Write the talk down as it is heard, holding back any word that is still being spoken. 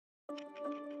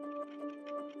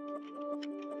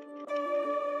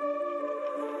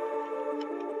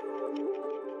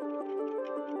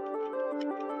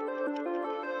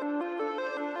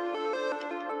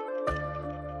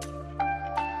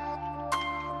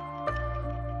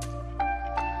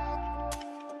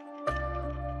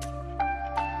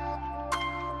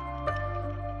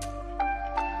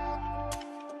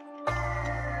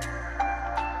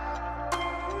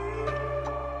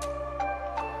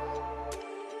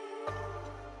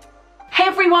Hey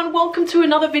everyone, welcome to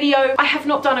another video. I have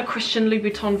not done a Christian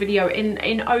Louboutin video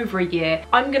in over a year.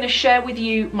 I'm going to share with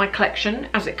you my collection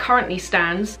as it currently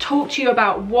stands, talk to you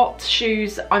about what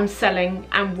shoes I'm selling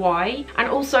and why, and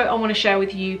also I want to share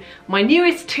with you my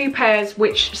newest two pairs,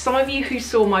 which some of you who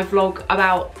saw my vlog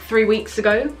about 3 weeks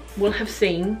ago will have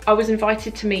seen. I was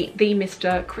invited to meet the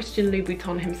Mr. Christian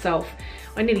Louboutin himself.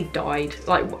 I nearly died.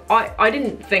 Like, I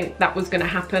didn't think that was gonna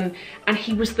happen, and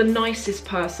he was the nicest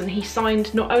person. He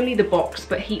signed not only the box,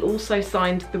 but he also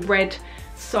signed the red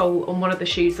sole on one of the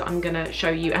shoes that I'm gonna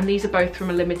show you, and these are both from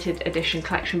a limited edition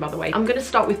collection, by the way. I'm gonna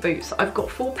start with boots. I've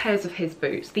got 4 pairs of his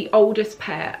boots. The oldest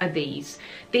pair are these.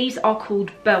 These are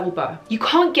called BLOUSE. You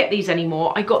can't get these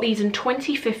anymore. I got these in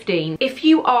 2015. If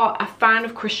you are a fan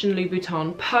of Christian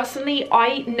Louboutin, personally,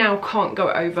 I now can't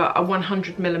go over a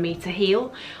 100mm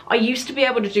heel. I used to be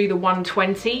able to do the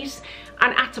 120s,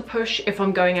 and at a push, if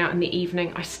I'm going out in the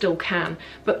evening, I still can.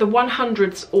 But the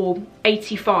 100s or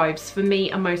 85s for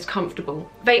me are most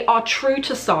comfortable. They are true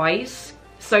to size,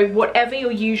 so whatever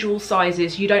your usual size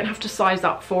is, you don't have to size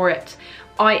up for it.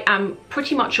 I am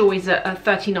pretty much always at a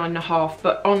 39.5,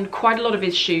 but on quite a lot of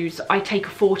his shoes, I take a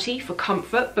 40 for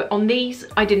comfort, but on these,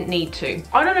 I didn't need to.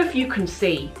 I don't know if you can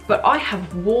see, but I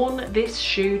have worn this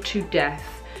shoe to death.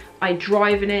 I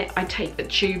drive in it, I take the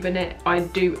tube in it, I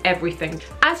do everything.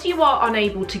 As you are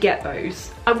unable to get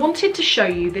those, I wanted to show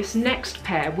you this next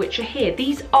pair, which are here.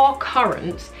 These are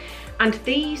current, and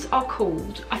these are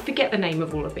called, I forget the name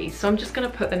of all of these, so I'm just gonna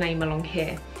put the name along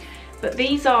here. But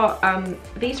these are a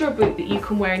boot that you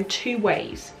can wear in 2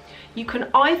 ways. You can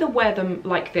either wear them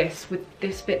like this, with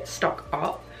this bit stuck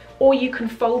up, or you can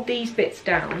fold these bits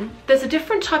down. There's a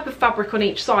different type of fabric on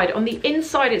each side. On the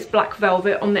inside it's black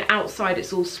velvet, on the outside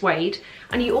it's all suede.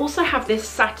 And you also have this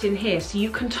satin here, so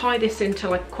you can tie this into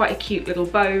like quite a cute little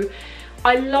bow.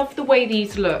 I love the way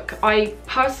these look. I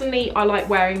like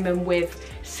wearing them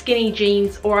with skinny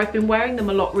jeans, or I've been wearing them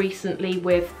a lot recently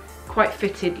with quite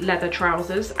fitted leather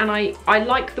trousers, and I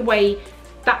like the way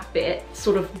that bit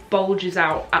sort of bulges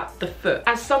out at the foot.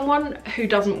 As someone who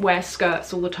doesn't wear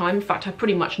skirts all the time, in fact I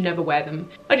pretty much never wear them.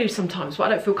 I do sometimes, but I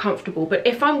don't feel comfortable. But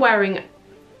if I'm wearing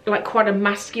like quite a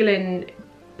masculine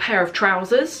pair of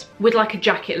trousers with like a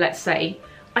jacket, let's say,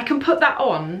 I can put that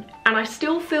on and I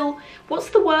still feel,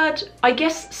 what's the word? I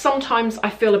guess sometimes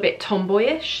I feel a bit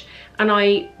tomboyish, and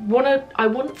I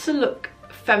want to look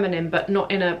feminine, but not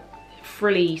in a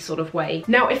frilly sort of way.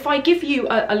 Now, if I give you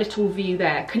a little view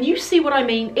there, can you see what I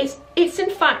mean? It's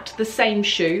in fact the same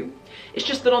shoe. It's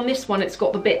just that on this one, it's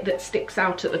got the bit that sticks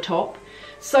out at the top.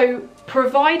 So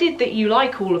provided that you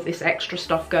like all of this extra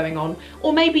stuff going on,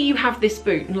 or maybe you have this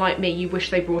boot and like me, you wish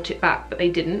they brought it back, but they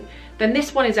didn't, then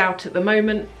this one is out at the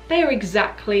moment. They are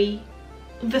exactly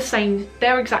the same.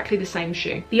 They're exactly the same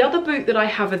shoe. The other boot that I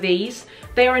have are these.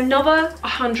 They are another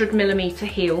 100mm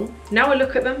heel. Now I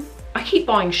look at them, I keep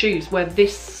buying shoes where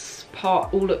this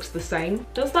part all looks the same.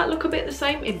 Does that look a bit the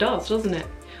same? It does, doesn't it?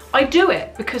 I do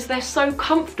it because they're so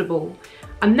comfortable.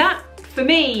 And that, for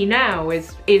me now,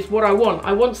 is what I want.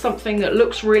 I want something that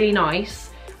looks really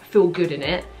nice, I feel good in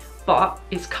it, but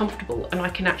is comfortable and I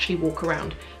can actually walk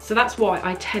around. So that's why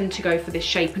I tend to go for this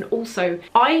shape. And also,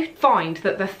 I find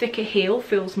that the thicker heel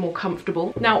feels more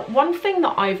comfortable. Now, one thing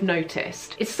that I've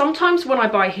noticed is sometimes when I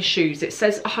buy his shoes, it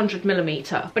says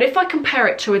 100mm, but if I compare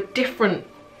it to a different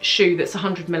shoe that's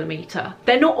 100mm,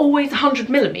 they're not always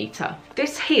 100mm.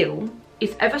 This heel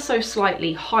is ever so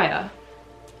slightly higher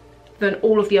than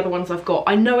all of the other ones I've got.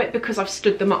 I know it because I've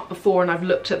stood them up before and I've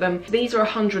looked at them. These are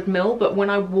 100mm, but when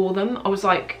I wore them, I was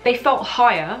like, they felt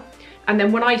higher. And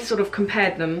then when I sort of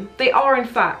compared them, they are in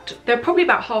fact, they're probably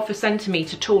about ½ a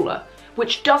centimetre taller,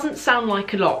 which doesn't sound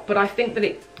like a lot, but I think that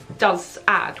it does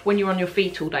add when you're on your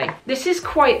feet all day. This is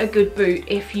quite a good boot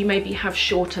if you maybe have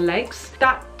shorter legs.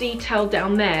 That detail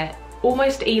down there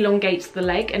almost elongates the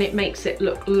leg and it makes it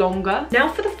look longer.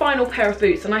 Now for the final pair of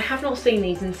boots, and I have not seen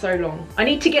these in so long. I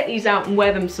need to get these out and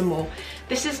wear them some more.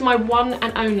 This is my one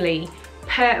and only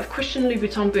pair of Christian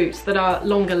Louboutin boots that are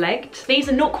longer legged. These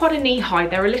are not quite a knee high,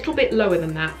 they're a little bit lower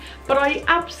than that, but I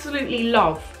absolutely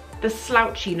love the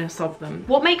slouchiness of them.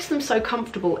 What makes them so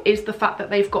comfortable is the fact that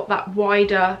they've got that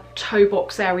wider toe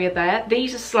box area there.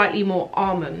 These are slightly more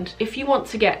almond. If you want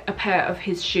to get a pair of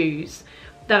his shoes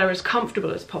that are as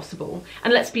comfortable as possible,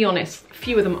 and let's be honest,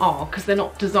 few of them are, because they're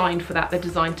not designed for that, they're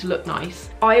designed to look nice.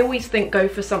 I always think go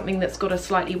for something that's got a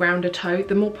slightly rounder toe.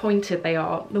 The more pointed they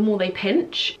are, the more they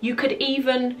pinch. You could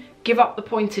even give up the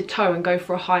pointed toe and go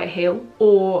for a higher heel,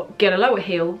 or get a lower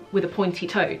heel with a pointy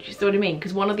toe. Do you see what I mean?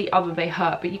 Because one or the other, they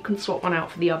hurt, but you can swap one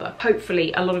out for the other.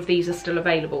 Hopefully a lot of these are still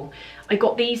available. I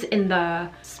got these in the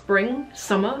spring,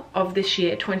 summer of this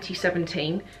year,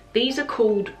 2017. These are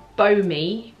called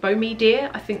Bomi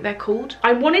Deer, I think they're called.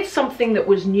 I wanted something that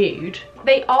was nude.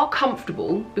 They are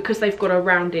comfortable because they've got a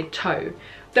rounded toe.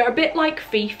 They're a bit like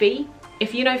Fifi.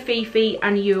 If you know Fifi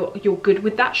and you're good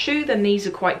with that shoe, then these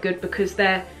are quite good because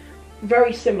they're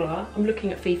very similar. I'm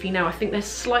looking at Fifi now. I think they're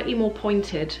slightly more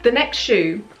pointed. The next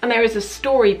shoe, and there is a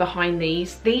story behind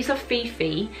these. These are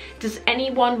Fifi. Does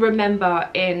anyone remember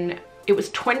it was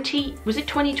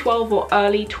 2012 or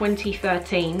early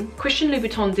 2013, Christian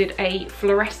Louboutin did a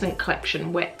fluorescent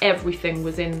collection where everything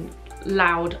was in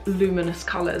loud, luminous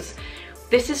colours.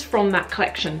 This is from that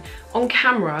collection. On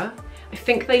camera, I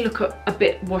think they look a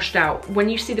bit washed out. When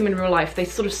you see them in real life, they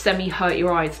sort of semi-hurt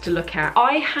your eyes to look at.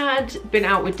 I had been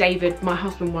out with David, my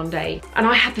husband, one day, and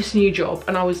I had this new job,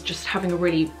 and I was just having a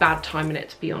really bad time in it,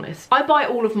 to be honest. I buy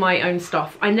all of my own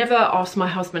stuff. I never ask my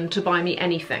husband to buy me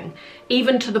anything,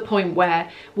 even to the point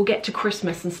where we'll get to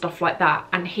Christmas and stuff like that,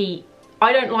 and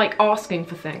I don't like asking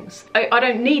for things. I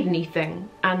don't need anything.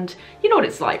 And you know what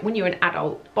it's like when you're an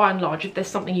adult, by and large, if there's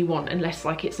something you want, unless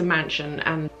like it's a mansion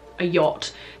and a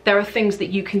yacht, there are things that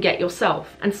you can get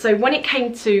yourself. And so when it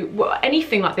came to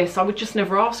anything like this, I would just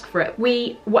never ask for it.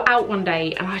 We were out one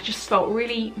day and I just felt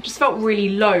really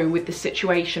low with the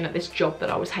situation at this job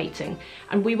that I was hating.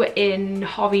 And we were in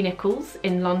Harvey Nichols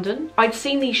in London. I'd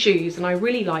seen these shoes and I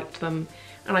really liked them.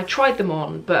 And I tried them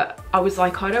on, but I was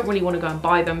like, I don't really want to go and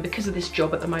buy them because of this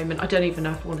job at the moment. I don't even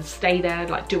know if I want to stay there.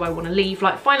 Like, do I want to leave?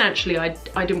 Like, financially, I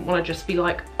didn't want to just be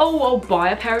like, oh, I'll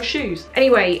buy a pair of shoes.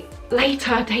 Anyway,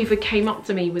 later, David came up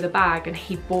to me with a bag and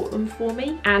he bought them for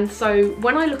me. And so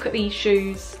when I look at these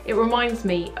shoes, it reminds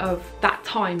me of that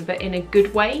time, but in a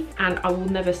good way. And I will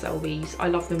never sell these. I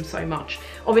love them so much.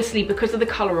 Obviously, because of the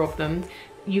colour of them,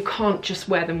 you can't just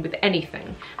wear them with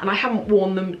anything, and I haven't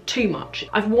worn them too much.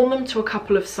 I've worn them to a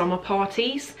couple of summer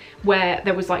parties where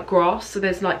there was like grass, so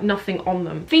there's like nothing on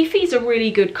them. Fifi's a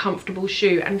really good comfortable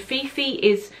shoe, and Fifi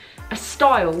is a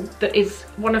style that is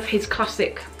one of his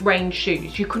classic range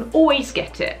shoes. You can always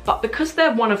get it, but because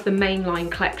they're one of the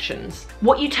mainline collections,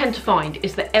 what you tend to find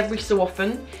is that every so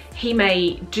often he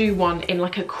may do one in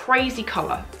like a crazy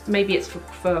colour. Maybe it's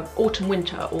for autumn,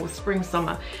 winter, or spring,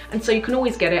 summer, and so you can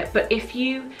always get it. But if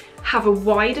you have a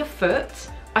wider foot,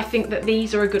 I think that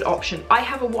these are a good option. I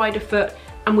have a wider foot,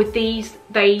 and with these,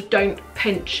 they don't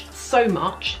pinch so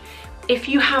much. If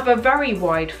you have a very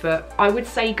wide foot, I would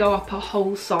say go up a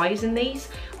whole size in these.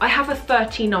 I have a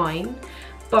 39,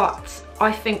 but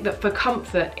I think that for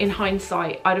comfort, in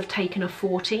hindsight, I'd have taken a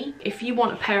 40. If you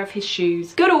want a pair of his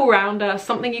shoes, good all-rounder,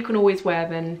 something you can always wear,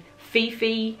 then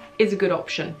Fifi is a good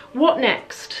option. What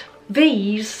next?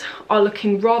 These are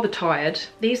looking rather tired.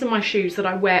 These are my shoes that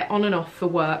I wear on and off for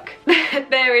work.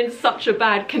 They're in such a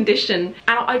bad condition,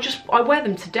 and I wear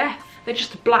them to death. They're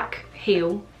just a black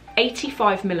heel,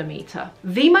 85mm.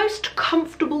 The most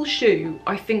comfortable shoe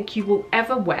I think you will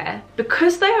ever wear.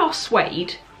 Because they are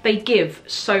suede, they give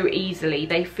so easily.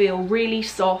 They feel really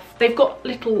soft. They've got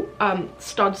little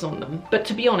studs on them, but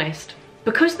to be honest,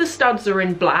 because the studs are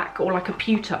in black or like a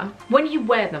pewter, when you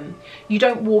wear them, you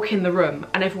don't walk in the room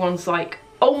and everyone's like,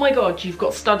 oh my god, you've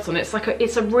got studs on. It's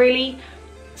a really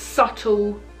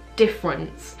subtle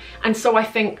difference. And so I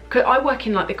think, cause I work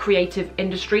in like the creative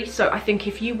industry, so I think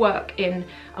if you work in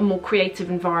a more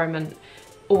creative environment,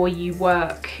 or you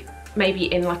work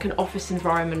maybe in like an office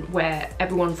environment where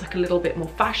everyone's like a little bit more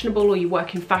fashionable, or you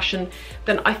work in fashion,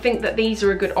 then I think that these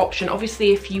are a good option.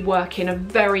 Obviously, if you work in a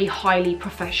very highly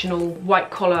professional white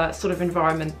collar sort of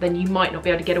environment, then you might not be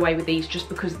able to get away with these just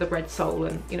because of the red sole,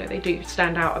 and you know, they do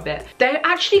stand out a bit. They're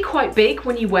actually quite big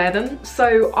when you wear them,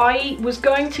 so I was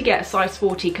going to get a size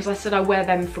 40 because I said I wear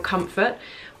them for comfort,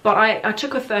 but I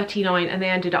took a 39 and they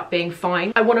ended up being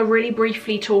fine. I want to really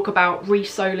briefly talk about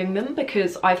resoling them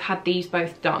because I've had these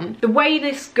both done. The way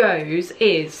this goes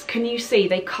is, can you see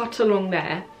they cut along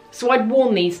there? So I'd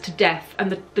worn these to death,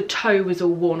 and the toe was all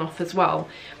worn off as well.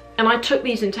 And I took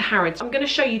these into Harrods. I'm going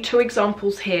to show you two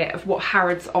examples here of what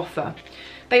Harrods offer.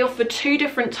 They offer two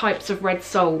different types of red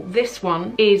sole. This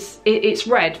one is, it's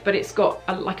red, but it's got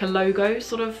like a logo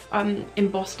sort of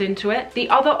embossed into it. The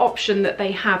other option that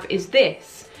they have is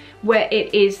this, where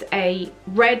it is a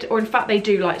red, or in fact they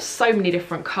do like so many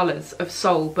different colours of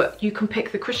sole, but you can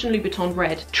pick the Christian Louboutin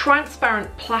red.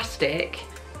 Transparent plastic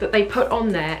that they put on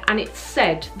there, and it's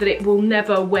said that it will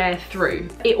never wear through.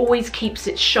 It always keeps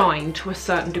its shine to a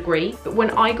certain degree, but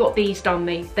when I got these done,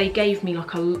 they gave me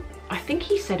like a, I think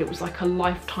he said it was like a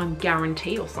lifetime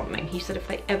guarantee or something. He said if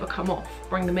they ever come off,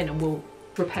 bring them in and we'll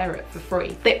repair it for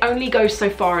free. They only go so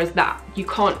far as that. You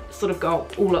can't sort of go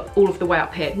all of the way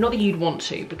up here. Not that you'd want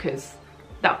to, because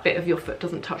that bit of your foot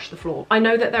doesn't touch the floor. I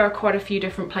know that there are quite a few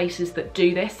different places that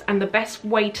do this, and the best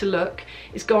way to look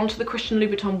is go onto the Christian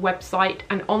Louboutin website,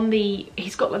 and on the,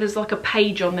 there's like a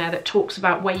page on there that talks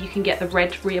about where you can get the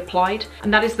red reapplied,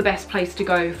 and that is the best place to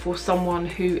go for someone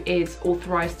who is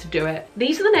authorized to do it.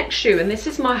 These are the next shoe, and this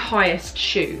is my highest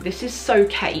shoe. This is So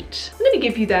Kate. I'm going to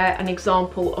give you there an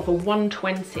example of a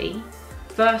 120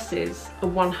 versus a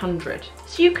 100.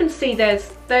 So you can see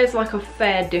there's like a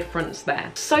fair difference there.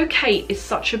 So Kate is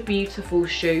such a beautiful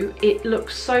shoe. It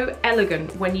looks so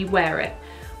elegant when you wear it.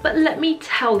 But let me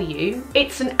tell you,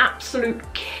 it's an absolute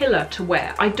killer to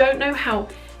wear. I don't know how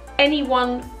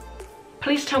anyone,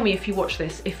 please tell me if you watch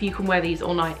this, if you can wear these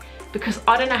all night, because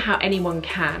I don't know how anyone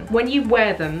can. When you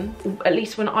wear them, at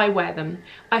least when I wear them,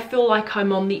 I feel like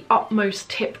I'm on the utmost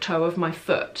tiptoe of my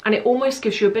foot, and it almost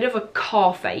gives you a bit of a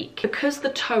calf ache. Because the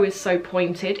toe is so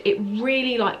pointed, it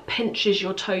really like pinches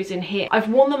your toes in here. I've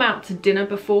worn them out to dinner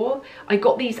before. I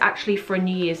got these actually for a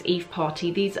New Year's Eve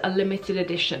party. These are limited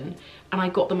edition, and I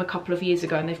got them a couple of years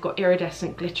ago, and they've got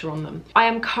iridescent glitter on them. I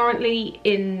am currently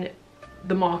in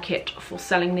the market for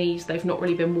selling these. They've not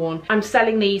really been worn. I'm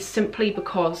selling these simply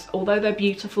because although they're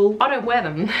beautiful, I don't wear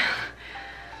them.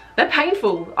 They're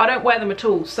painful. I don't wear them at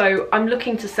all, so I'm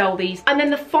looking to sell these. And then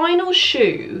the final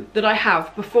shoe that I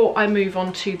have before I move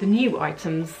on to the new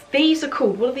items, these are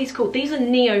called, what are these called? These are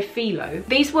Neo Philo.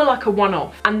 These were like a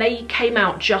one-off, and they came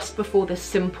out just before the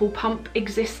Simple Pump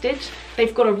existed.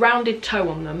 They've got a rounded toe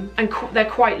on them, and they're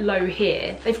quite low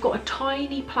here. They've got a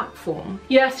tiny platform.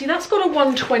 Yeah, see, that's got a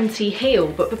 120 heel,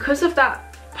 but because of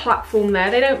that platform there,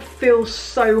 they don't feel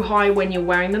so high when you're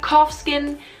wearing them. Calf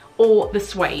skin or the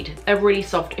suede, they're really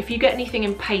soft. If you get anything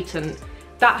in patent,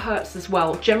 that hurts as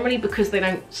well, generally because they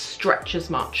don't stretch as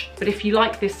much. But if you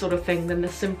like this sort of thing, then the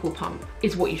Simple Pump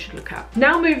is what you should look at.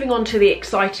 Now moving on to the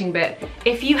exciting bit.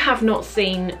 If you have not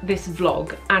seen this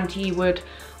vlog and you would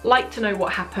like to know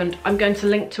what happened, I'm going to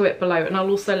link to it below, and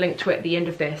I'll also link to it at the end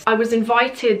of this. I was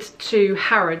invited to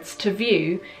Harrods to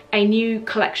view a new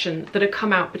collection that had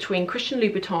come out between Christian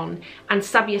Louboutin and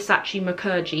Sabyasachi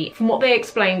Mukherjee. From what they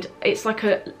explained, it's like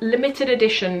a limited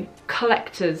edition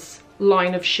collector's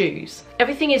line of shoes.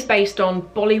 Everything is based on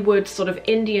Bollywood sort of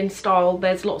Indian style.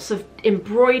 There's lots of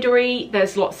embroidery,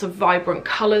 there's lots of vibrant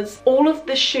colours. All of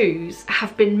the shoes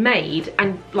have been made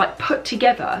and like put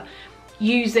together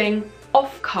using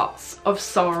offcuts of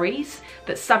saris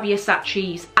that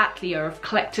Sabyasachi's atelier have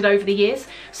collected over the years.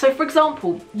 So for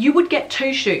example, you would get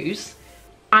two shoes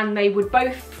and they would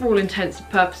both, for all intents and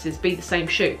purposes, be the same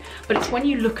shoe. But it's when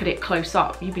you look at it close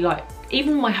up, you'd be like,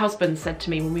 even my husband said to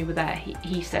me when we were there,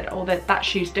 he said, oh, that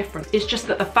shoe's different. It's just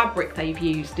that the fabric they've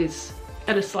used is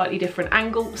at a slightly different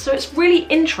angle. So it's really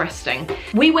interesting.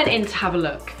 We went in to have a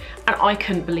look, and I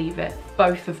couldn't believe it.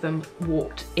 Both of them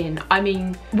walked in. I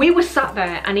mean, we were sat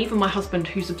there, and even my husband,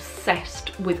 who's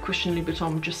obsessed with Christian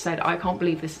Louboutin, just said, I can't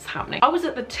believe this is happening. I was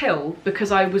at the till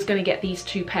because I was going to get these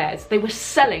two pairs. They were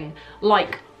selling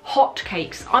like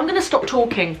hotcakes. I'm going to stop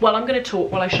talking. Well, I'm going to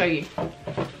talk while I show you.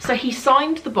 So he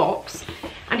signed the box,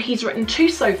 and he's written, to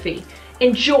Sophie,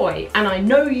 enjoy, and I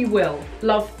know you will,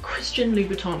 love Christian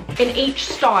Louboutin. In each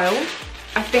style,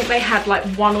 I think they had like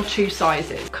 1 or 2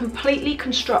 sizes, completely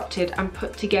constructed and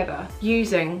put together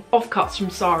using offcuts from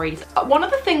saris. One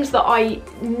of the things that I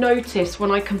notice when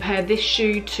I compare this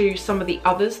shoe to some of the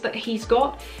others that he's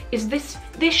got is this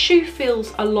shoe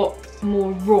feels a lot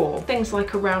more raw. Things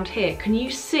like around here, can you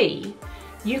see?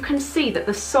 You can see that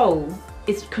the sole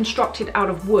is constructed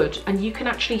out of wood, and you can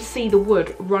actually see the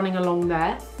wood running along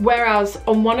there. Whereas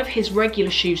on one of his regular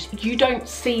shoes, you don't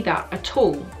see that at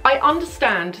all. I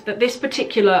understand that this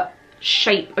particular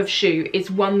shape of shoe is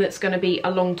one that's going to be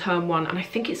a long-term one, and I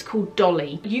think it's called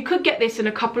Dolly. You could get this in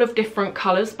a couple of different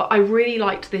colours, but I really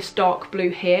liked this dark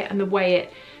blue here and the way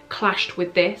it clashed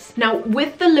with this. Now,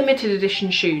 with the limited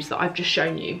edition shoes that I've just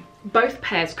shown you, both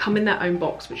pairs come in their own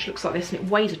box, which looks like this, and it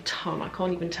weighs a ton, I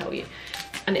can't even tell you.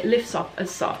 and it lifts up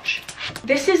as such.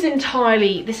 This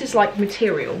is like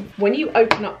material. When you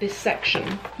open up this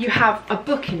section, you have a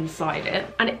book inside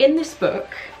it, and in this book,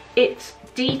 it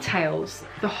details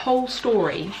the whole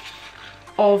story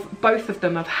of both of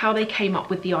them, of how they came up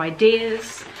with the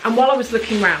ideas. And while I was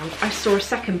looking around, I saw a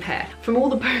second pair. From all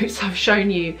the boots I've shown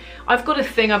you, I've got a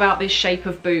thing about this shape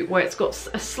of boot where it's got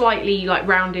a slightly like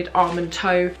rounded arm and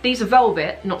toe. These are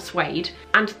velvet, not suede,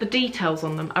 and the details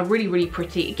on them are really, really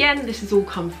pretty. Again, this has all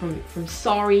come from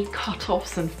sari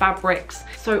cut-offs and fabrics.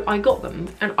 So I got them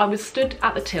and I was stood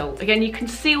at the till. Again, you can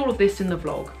see all of this in the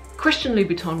vlog. Christian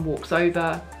Louboutin walks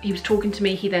over, he was talking to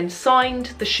me, he then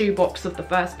signed the shoebox of the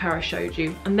first pair I showed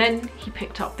you, and then he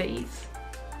picked up these.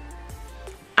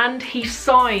 And he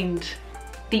signed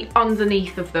the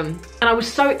underneath of them. And I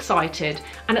was so excited,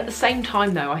 and at the same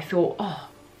time though, I thought, oh,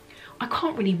 I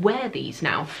can't really wear these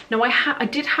now. Now I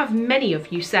did have many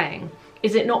of you saying,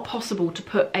 is it not possible to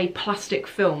put a plastic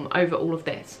film over all of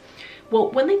this? Well,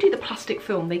 when they do the plastic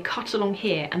film, they cut along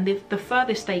here, and the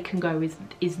furthest they can go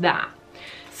is that.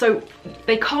 So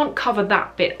they can't cover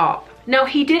that bit up. Now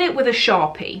he did it with a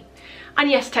Sharpie, and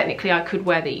yes, technically I could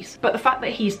wear these, but the fact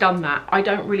that he's done that, I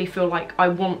don't really feel like I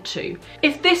want to.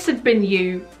 If this had been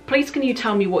you, please can you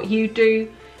tell me what you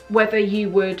do, whether you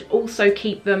would also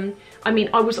keep them. I mean,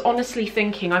 I was honestly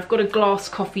thinking, I've got a glass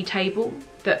coffee table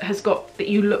that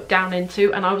you look down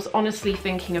into, and I was honestly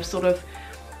thinking of sort of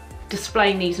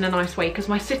displaying these in a nice way, because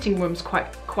my sitting room's quite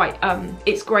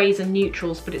it's greys and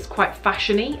neutrals, but it's quite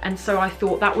fashiony, and so I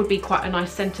thought that would be quite a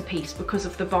nice centerpiece because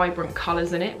of the vibrant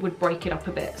colors in it, would break it up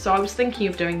a bit. So I was thinking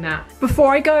of doing that.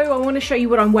 Before I go, I want to show you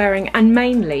what I'm wearing, and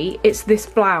mainly it's this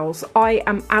blouse. I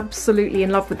am absolutely in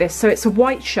love with this. So it's a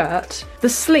white shirt. The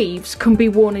sleeves can be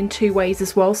worn in two ways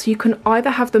as well, so you can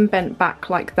either have them bent back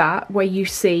like that, where you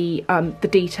see the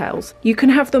details. You can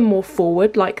have them more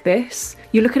forward like this.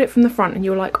 You look at it from the front and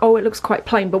you're like, oh, it looks quite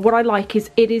plain, but what I like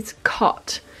is it is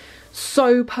cut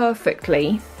so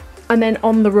perfectly, and then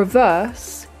on the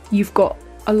reverse you've got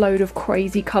a load of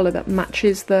crazy colour that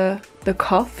matches the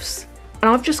cuffs.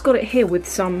 And I've just got it here with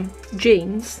some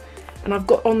jeans, and I've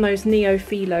got on those Neo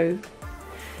Philo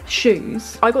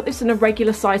shoes. I got this in a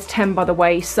regular size 10, by the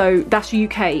way, so that's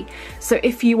UK. So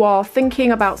if you are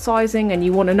thinking about sizing and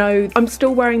you want to know, I'm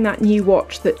still wearing that new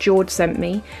watch that George sent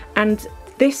me, and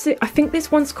this, I think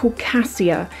this one's called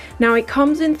Cassia. Now it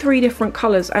comes in 3 different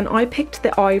colours, and I picked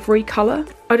the ivory colour.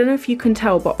 I don't know if you can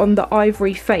tell, but on the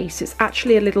ivory face it's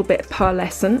actually a little bit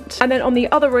pearlescent. And then on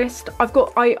the other wrist I've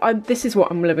got, this is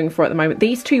what I'm living for at the moment.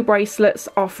 These 2 bracelets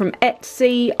are from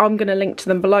Etsy. I'm going to link to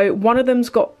them below. One of them's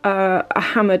got a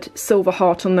hammered silver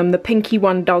heart on them, the pinky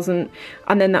one doesn't,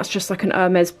 and then that's just like an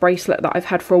Hermes bracelet that I've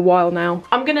had for a while now.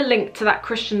 I'm going to link to that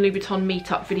Christian Louboutin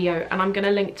meetup video, and I'm going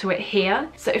to link to it here.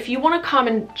 So if you want to come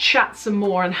and chat some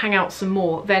more and hang out some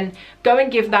more, then go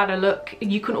and give that a look.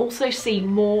 You can also see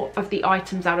more of the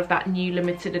items out of that new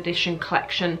limited edition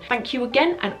collection. Thank you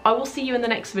again, and I will see you in the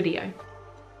next video.